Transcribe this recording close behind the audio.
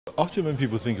Often when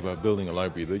people think about building a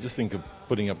library, they just think of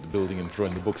putting up the building and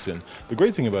throwing the books in. The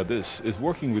great thing about this is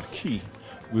working with Key,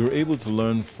 we were able to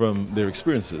learn from their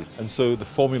experiences. And so the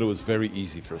formula was very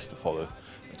easy for us to follow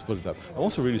and to put it up. I'm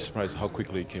also really surprised how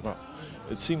quickly it came up.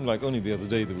 It seemed like only the other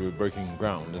day that we were breaking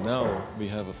ground, and now we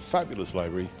have a fabulous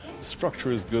library. The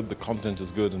structure is good, the content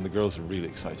is good, and the girls are really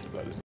excited about it.